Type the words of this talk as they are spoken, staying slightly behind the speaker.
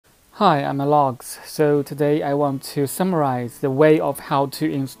Hi, I'm Alogs. So today I want to summarize the way of how to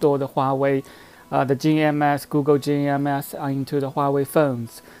install the Huawei, the GMS, Google GMS into the Huawei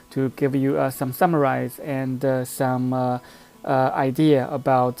phones to give you some summarize and some idea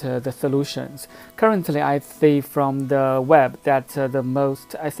about the solutions. Currently, I see from the web that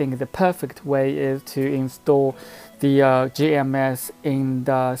the perfect way is to install the GMS in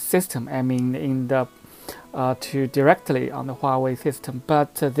the system. I mean, in the to directly on the Huawei system,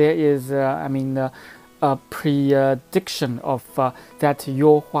 but there is, a prediction of that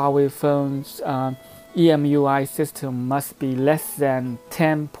your Huawei phone's EMUI system must be less than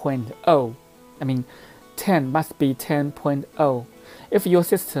 10.0. I mean, 10 must be 10.0. If your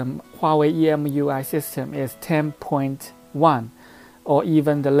system, Huawei EMUI system, is 10.1 or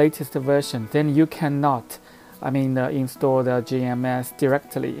even the latest version, then you cannot install the GMS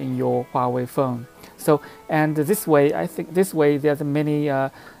directly in your Huawei phone. So, and this way, I think this way there's many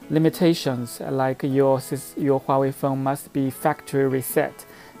limitations, like your Huawei phone must be factory reset.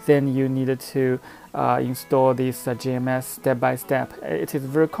 Then you need to install this GMS step by step. It is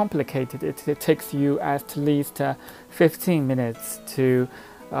very complicated. It takes you at least 15 minutes to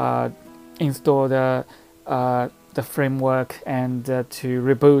install the framework and to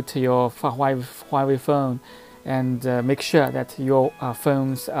reboot your Huawei phone, and make sure that your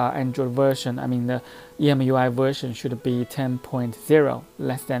phone's Android version, the EMUI version, should be 10.0,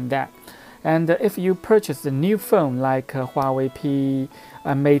 less than that. And if you purchase a new phone like Huawei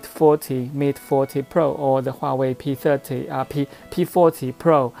Mate40, Mate40 Pro, or the Huawei P30, P40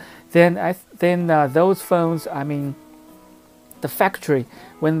 Pro, then those phones, the factory,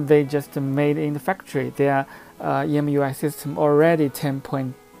 when they just made in the factory, their EMUI system already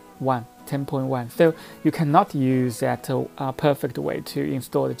 10.1. So you cannot use that perfect way to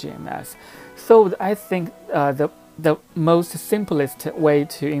install the GMS. So I think the most simplest way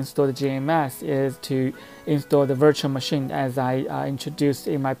to install the GMS is to install the virtual machine, as I introduced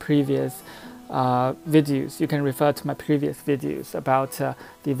in my previous videos. You can refer to my previous videos about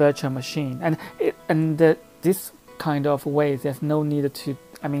the virtual machine, and this kind of way, there's no need to.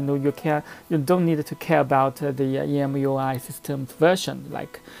 You don't need to care about the EMUI system's version.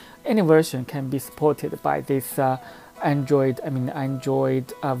 Like, any version can be supported by this Android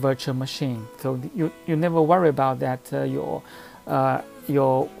virtual machine. So you never worry about that your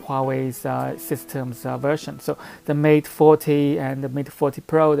Huawei's system's version. So the Mate40 and the Mate40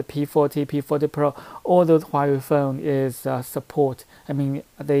 Pro, the P40, P40 Pro, all those Huawei phone is support.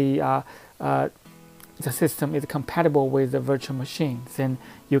 The system is compatible with the virtual machine. Then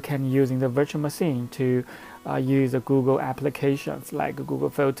you can using the virtual machine to use the Google applications like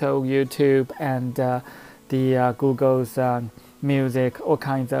Google Photo, YouTube, and the Google's Music, all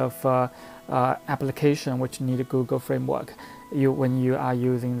kinds of application which need a Google framework. When you are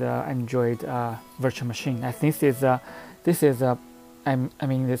using the Android virtual machine, I think this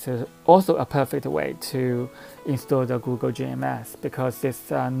is also a perfect way to install the Google GMS, because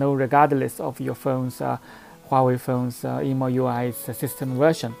it's no regardless of your phone's Huawei phone's EMUI system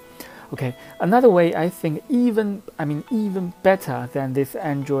version. Okay, another way, I think even better than this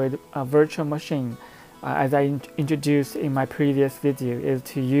Android virtual machine, as I introduced in my previous video, is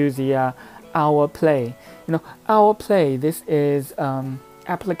to use the Our Play. Our Play, this is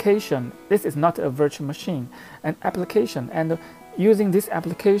application. This is not a virtual machine, an application, and using this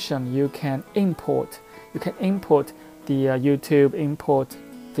application, you can import the YouTube, import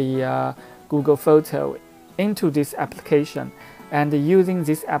the Google Photo into this application, and using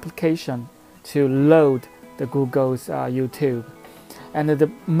this application to load the Google's YouTube. And the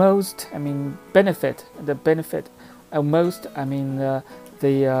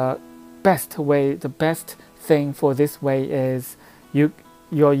best thing for this way is your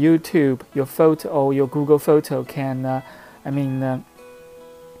YouTube, your photo, or your Google Photo can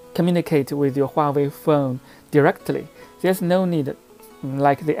communicate with your Huawei phone directly. There's no need,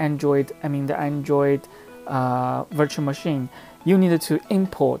 like the Android virtual machine. You need to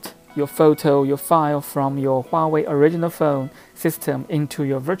import your photo, your file from your Huawei original phone system into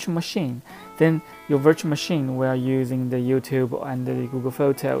your virtual machine. Then your virtual machine will using the YouTube and the Google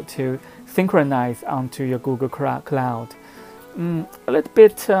Photo to synchronize onto your Google Cloud. A little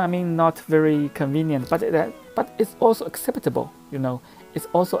bit, not very convenient, but it's also acceptable. It's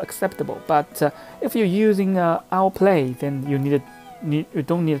also acceptable. But if you're using Our Play, then you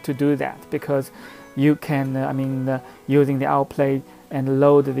don't need to do that, because you can using the Our Play and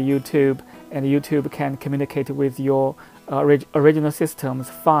load the YouTube, and YouTube can communicate with your original system's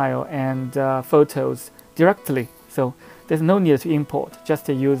file and photos directly. So there's no need to import, just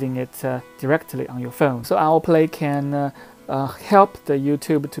using it directly on your phone. So Our Play can help the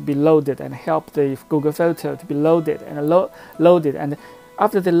YouTube to be loaded and help the Google Photo to be loaded and loaded. And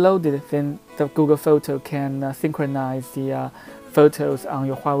after they loaded, then the Google Photo can synchronize the photos on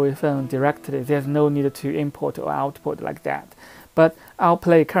your Huawei phone directly. There's no need to import or output like that. But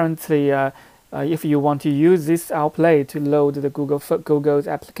OutPlay currently, if you want to use this OutPlay to load the Google's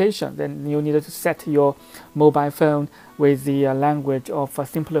application, then you need to set your mobile phone with the language of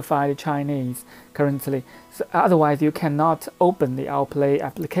simplified Chinese currently. So otherwise, you cannot open the OutPlay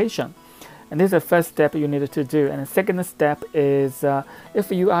application. And this is the first step you need to do. And the second step is if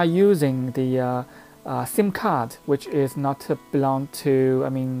you are using the SIM card, which is not belong to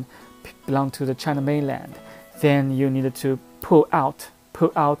the China mainland, then you need to pull out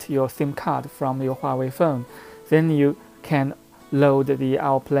your SIM card from your Huawei phone. Then you can load the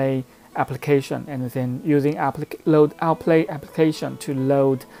OutPlay application, and then using load OutPlay application to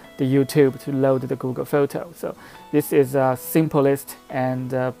load the YouTube, to load the Google Photo. So this is the simplest and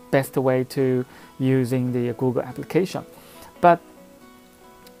best way to using the Google application. But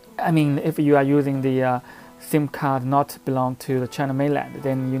if you are using the SIM card not belong to the China mainland,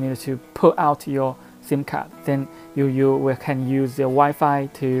 then you need to pull out your SIM card. Then you can use the Wi-Fi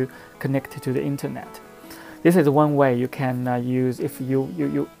to connect to the internet. This is one way you can use if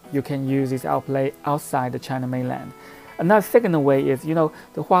you can use this OutPlay outside the China mainland. Another second way is the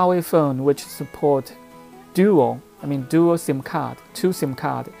Huawei phone, which support dual SIM card, 2 SIM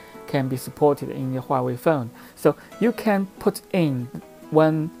card can be supported in the Huawei phone. So you can put in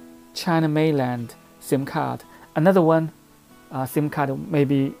one China mainland SIM card, another one SIM card.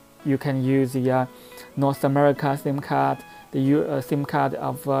 Maybe you can use the North America SIM card, the SIM card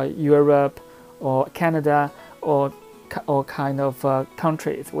of Europe or Canada or kind of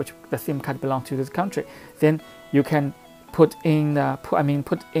countries which the SIM card belongs to this country. Then you can put in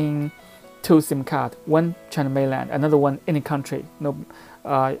 2 SIM card, one China mainland, another one any country. No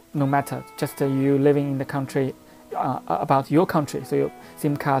matter, just you living in the country. About your country, so your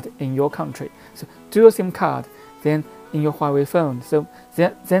SIM card in your country. So dual SIM card, then in your Huawei phone. So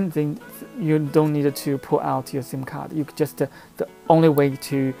then you don't need to pull out your SIM card. You just the only way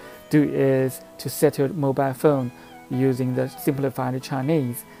to do is to set your mobile phone using the simplified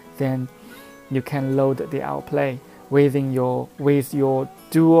Chinese. Then you can load the OutPlay with your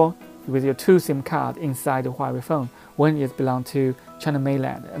 2 SIM card inside the Huawei phone. One is belong to China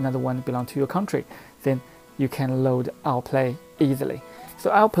mainland, another one belong to your country. Then you can load OutPlay easily. So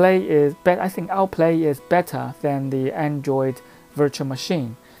OutPlay is I think OutPlay is better than the Android virtual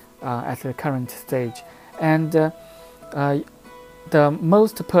machine at the current stage. And the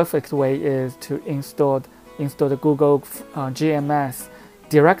most perfect way is to install the Google GMS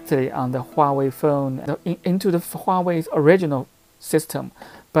directly on the Huawei phone into the Huawei's original system.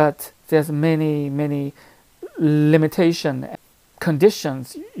 But there's many limitation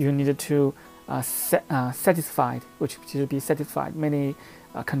conditions you need to satisfied, which should be satisfied. Many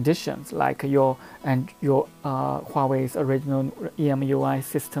conditions like your Huawei's original EMUI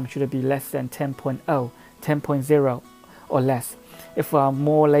system should be less than 10.0 or less. If a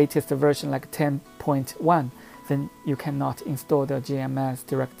more latest version like 10.1, then you cannot install the GMS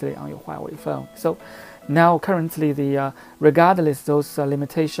directly on your Huawei phone. So now currently regardless those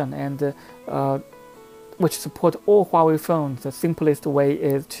limitations and which support all Huawei phones, the simplest way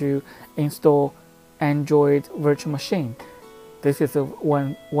is to install Android virtual machine. This is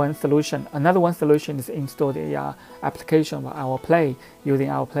one solution. Another one solution is install the application of OutPlay, using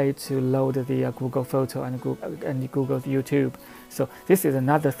OutPlay to load the Google Photo and Google's YouTube. So this is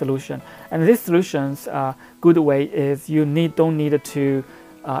another solution. And this solution's good way is you don't need to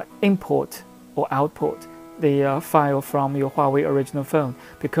import or output the file from your Huawei original phone,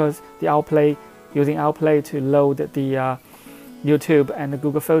 because the OutPlay, using OutPlay to load the YouTube and the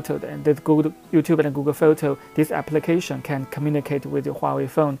Google Photo, and the Google YouTube and the Google Photo, this application can communicate with your Huawei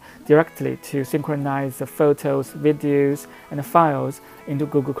phone directly to synchronize the photos, videos, and the files into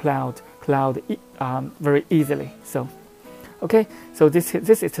Google Cloud very easily. So, okay, so this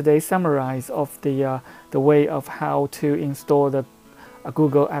is today's summary of the way of how to install the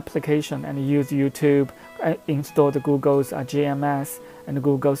Google application and use YouTube, install the Google's GMS and the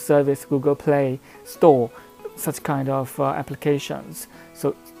Google service, Google Play Store, such kind of applications.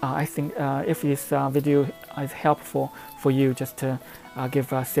 So I think if this video is helpful for you, just to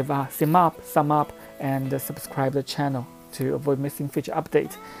give a thumb up and subscribe the channel to avoid missing future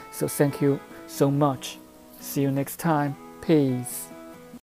updates. So thank you so much. See you next time. Peace.